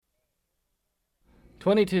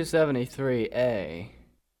2273A.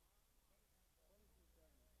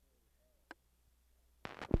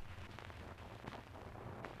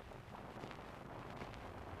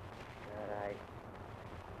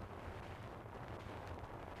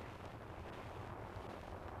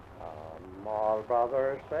 All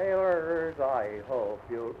brothers sailors, I hope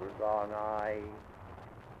you're gone aye.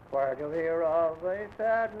 For to hear of the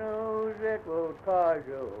sad news, it will cause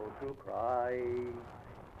you to cry.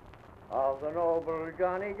 Of the noble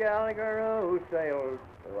Johnny Gallagher who sailed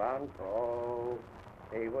to and fro.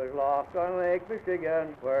 He was lost on Lake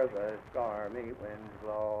Michigan where the stormy winds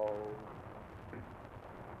blow.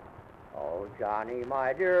 Oh, Johnny,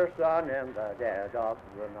 my dear son, in the dead of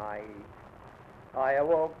the night, I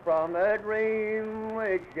awoke from a dream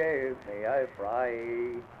which gave me a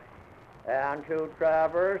fright. And to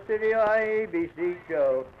Traverse City I beseech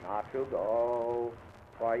you not to go,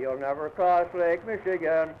 for you'll never cross Lake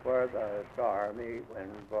Michigan where the stormy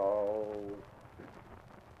winds blow.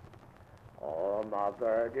 Oh,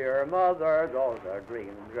 mother, dear mother, though the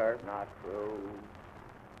dreams are not true,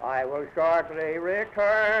 I will shortly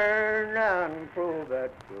return and prove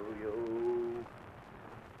it to you.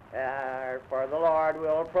 For the Lord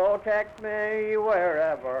will protect me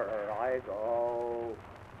wherever I go,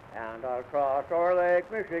 and I'll cross o'er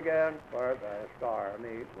Lake Michigan where the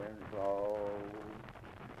stormy winds blow.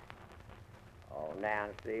 Oh,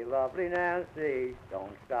 Nancy, lovely Nancy,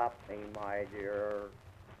 don't stop me, my dear.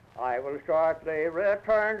 I will shortly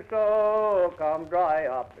return, so come dry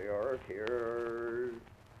up your tears.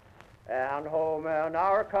 And home in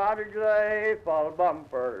our cottage they full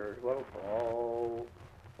bumpers will flow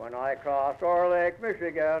when I cross o'er Lake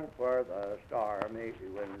Michigan where the stormy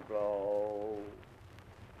winds blow.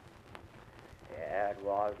 It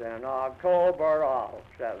was in October of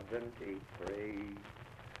 '73.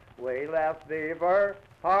 We left Beaver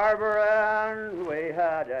Harbor and we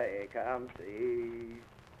had a camp sea.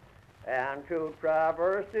 And to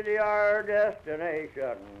Traverse City our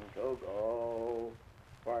destination to go,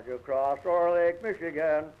 for to cross o'er Lake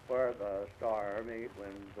Michigan where the stormy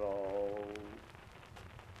winds blow.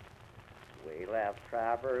 We left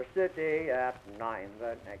Traverse City at 9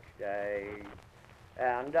 the next day,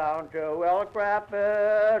 and down to Elk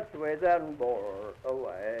Rapids we then bore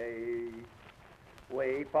away.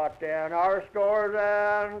 We put in our stores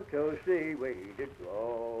and to sea we did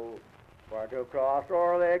go, for to cross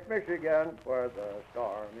o'er Lake Michigan where the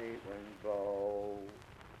stormy winds blow.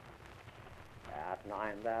 At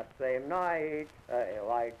 9 that same night a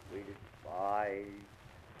light we did spy,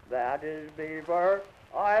 that is Beaver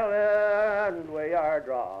Island we are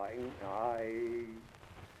drawing nigh.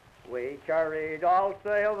 We carried all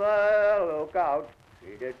sail, the lookout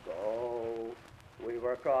she did go. We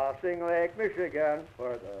were crossing Lake Michigan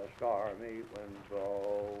where the stormy winds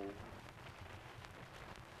blow.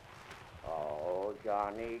 Oh,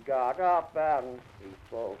 Johnny got up and he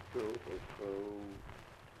spoke to his crew.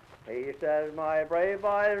 He says, my brave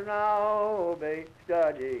boys, now be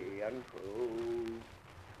steady and true.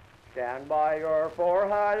 Stand by your fore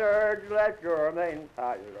halyards, let your main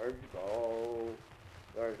halyards go.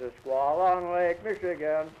 There's a squall on Lake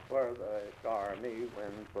Michigan where the stormy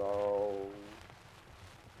winds blow.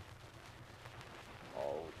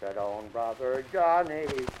 Oh, said own brother Johnny,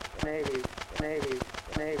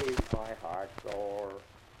 my heart's sore.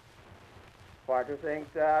 For to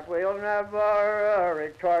think that we'll never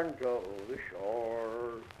return to the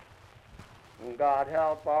shore. God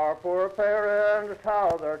help our poor parents,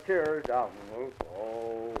 how their tears down will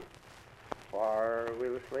flow. For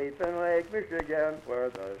we'll sleep in Lake Michigan where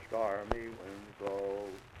the stormy winds blow.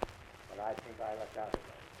 But I think I left out of it.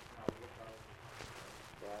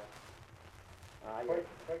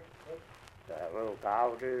 The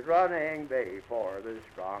lookout is running before the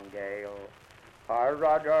strong gale. Our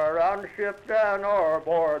rudder unshipped and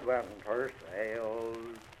o'erboard went her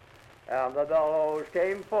sails, and the billows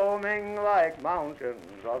came foaming like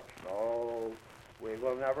mountains of snow. We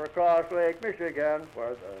will never cross Lake Michigan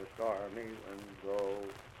where the stormy winds blow.